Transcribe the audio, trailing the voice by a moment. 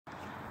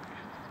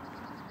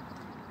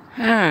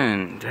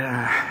And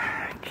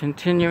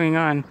continuing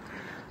on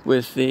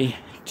with the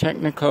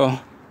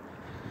technical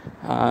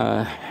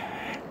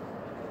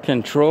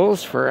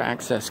controls for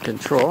access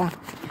control,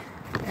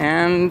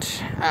 and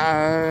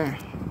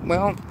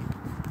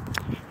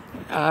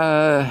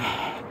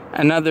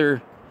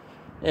another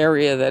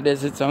area that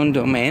is its own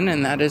domain,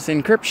 and that is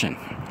encryption.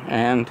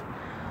 And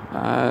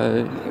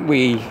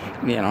we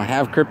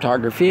have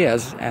cryptography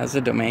as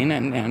a domain,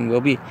 and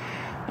we'll be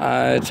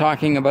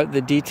talking about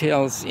the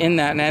details in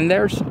that. And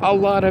there's a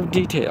lot of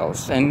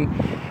details, and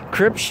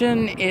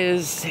encryption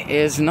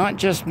is not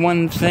just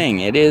one thing.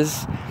 It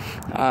is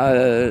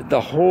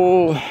the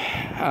whole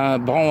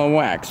ball of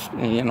wax,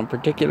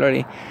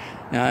 particularly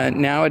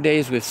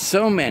nowadays with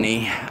so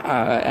many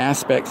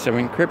aspects of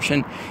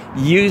encryption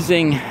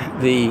using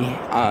the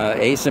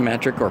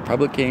asymmetric or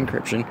public key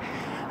encryption,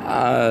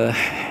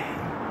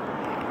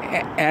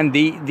 and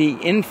the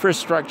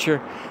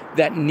infrastructure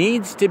that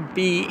needs to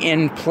be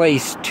in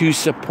place to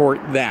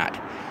support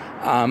that.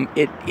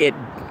 It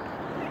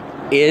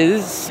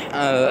is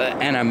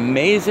an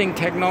amazing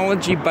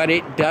technology, but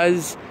it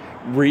does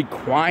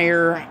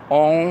require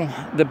all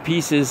the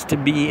pieces to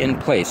be in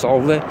place,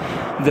 all the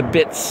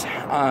bits,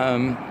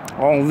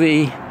 all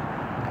the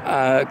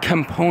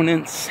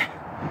components,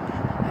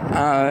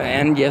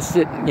 and yes,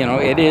 it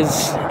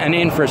is an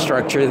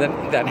infrastructure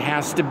that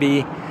has to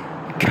be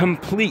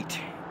complete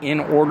in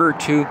order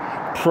to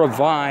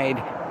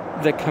provide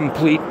the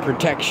complete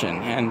protection.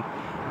 And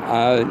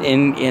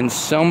in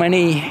so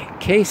many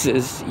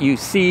cases, you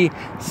see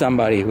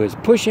somebody who is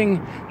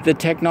pushing the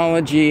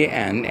technology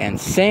and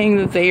saying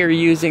that they are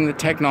using the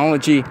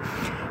technology,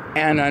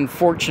 and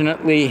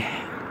unfortunately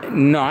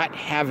not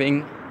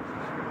having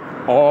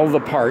all the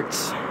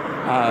parts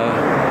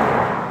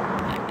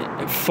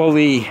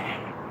fully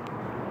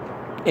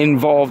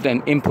involved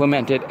and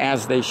implemented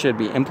as they should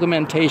be.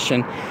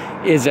 Implementation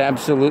is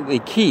absolutely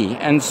key.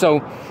 And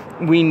so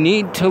we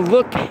need to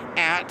look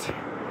at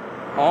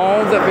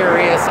all the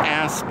various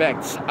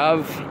aspects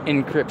of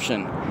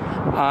encryption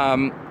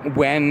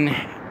when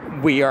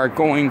we are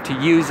going to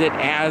use it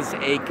as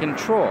a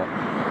control.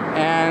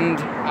 And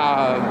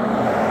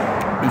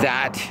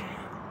that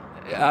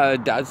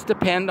does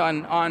depend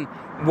on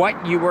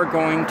what you are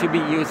going to be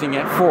using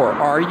it for.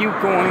 Are you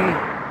going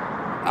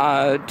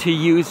to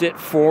use it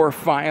for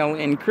file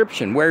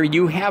encryption, where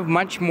you have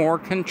much more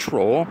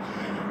control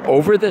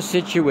over the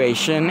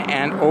situation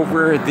and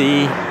over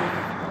the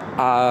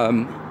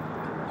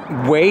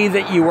way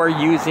that you are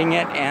using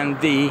it, and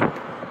the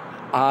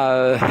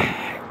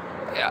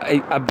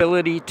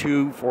ability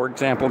to, for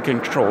example,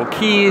 control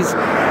keys?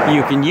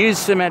 You can use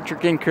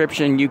symmetric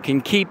encryption. You can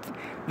keep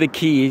the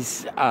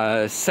keys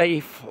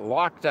safe,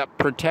 locked up,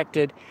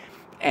 protected,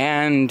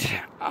 and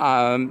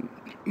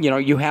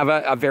you have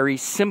a very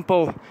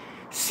simple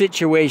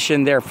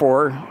situation,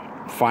 therefore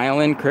file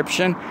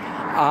encryption.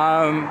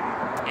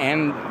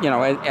 And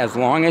as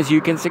long as you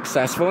can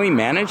successfully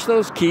manage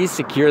those keys,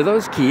 secure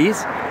those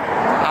keys,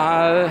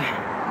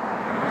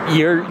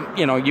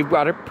 you've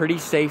got a pretty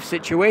safe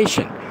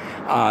situation.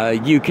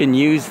 You can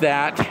use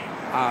that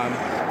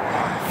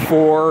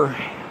for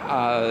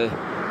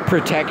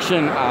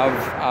protection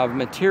of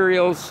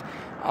materials,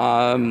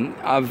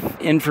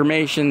 of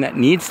information that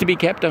needs to be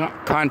kept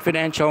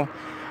confidential,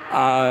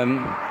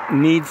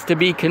 needs to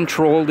be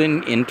controlled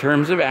in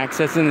terms of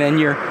access, and then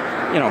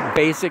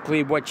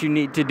basically what you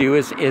need to do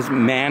is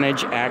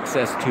manage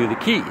access to the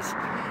keys,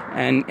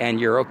 and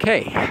you're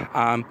okay.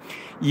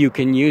 You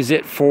can use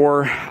it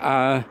for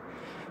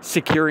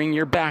securing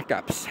your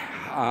backups.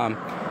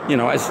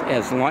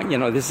 As long,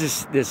 this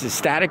is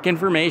static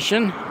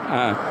information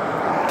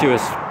to a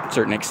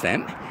certain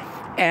extent,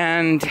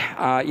 and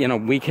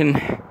we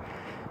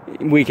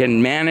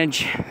can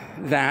manage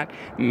that,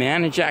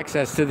 manage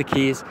access to the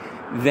keys.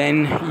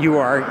 Then you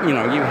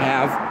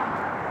have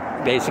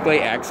basically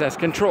access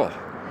control,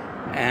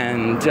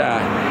 and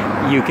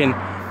you can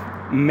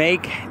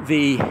make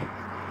the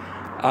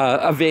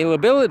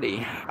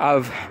availability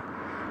of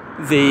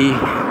the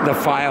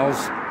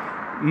files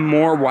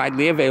more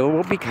widely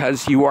available,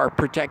 because you are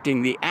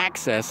protecting the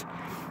access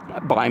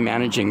by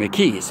managing the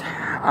keys.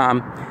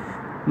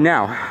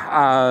 Now,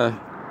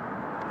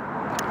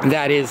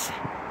 that is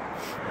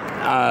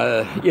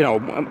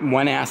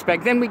one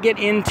aspect. Then we get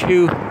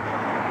into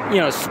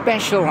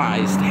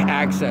specialized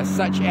access,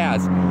 such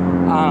as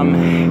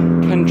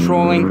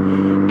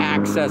controlling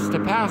access to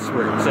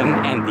passwords.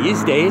 And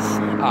these days,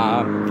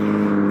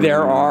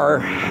 there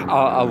are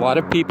a lot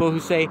of people who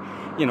say,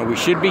 we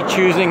should be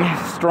choosing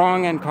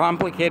strong and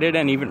complicated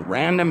and even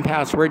random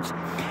passwords,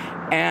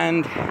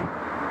 and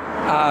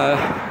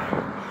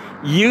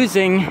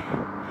using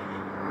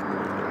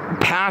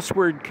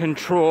password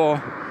control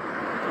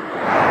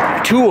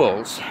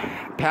tools,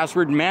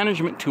 password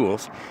management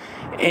tools,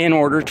 in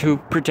order to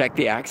protect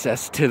the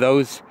access to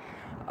those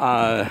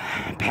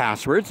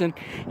passwords,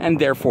 and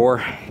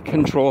therefore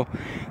control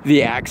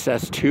the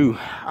access to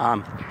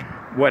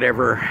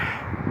whatever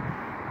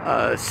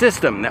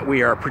system that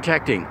we are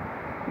protecting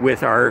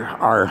with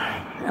our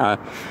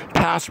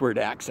password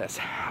access.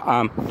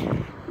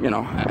 You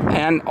know,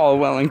 and all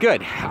well and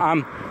good.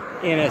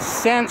 In a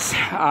sense,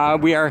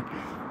 we are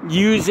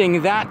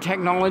using that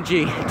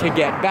technology to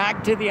get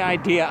back to the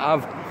idea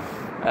of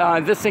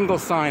the single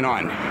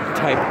sign-on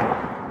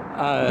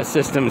type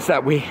systems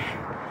that we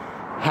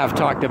have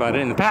talked about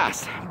in the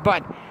past.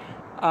 But,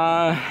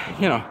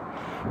 you know,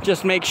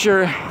 just make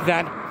sure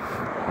that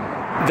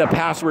the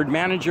password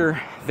manager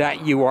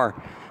that you are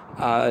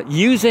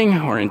using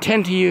or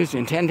intend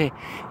to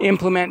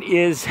implement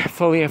is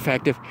fully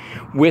effective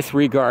with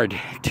regard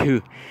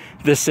to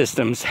the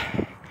systems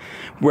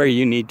where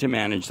you need to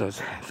manage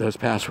those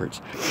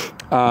passwords.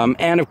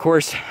 And of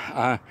course,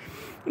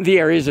 the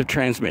areas of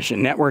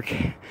transmission, network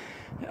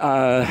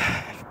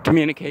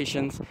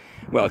communications,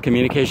 well,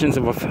 communications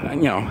of,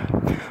 you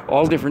know,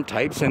 all different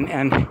types,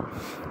 and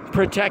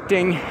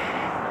protecting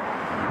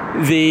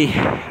the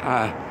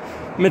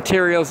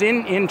materials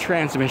in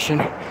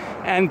transmission.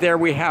 And there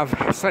we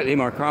have slightly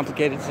more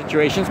complicated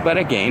situations, but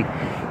again,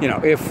 you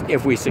know,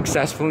 if we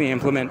successfully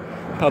implement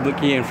public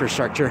key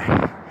infrastructure,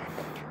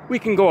 we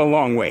can go a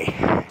long way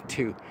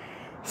to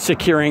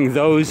securing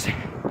those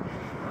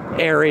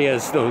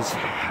areas, those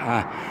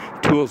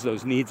tools,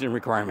 those needs and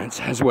requirements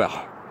as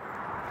well.